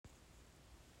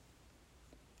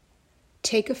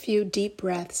Take a few deep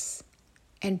breaths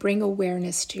and bring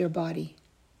awareness to your body.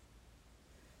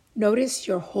 Notice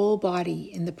your whole body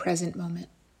in the present moment.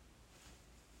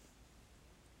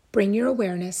 Bring your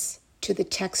awareness to the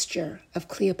texture of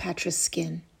Cleopatra's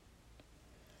skin,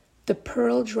 the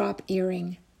pearl drop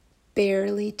earring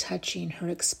barely touching her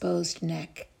exposed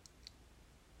neck.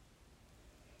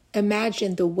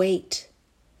 Imagine the weight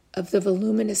of the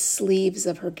voluminous sleeves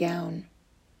of her gown,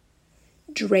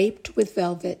 draped with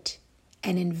velvet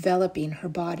and enveloping her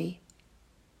body.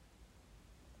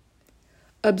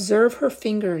 Observe her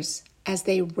fingers as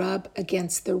they rub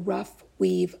against the rough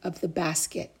weave of the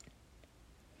basket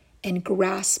and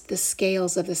grasp the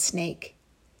scales of the snake,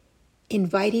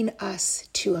 inviting us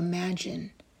to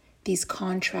imagine these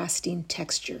contrasting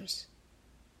textures.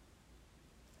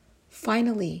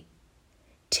 Finally,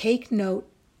 take note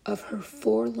of her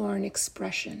forlorn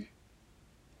expression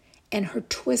and her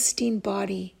twisting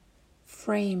body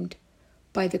framed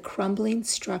by the crumbling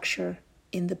structure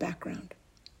in the background.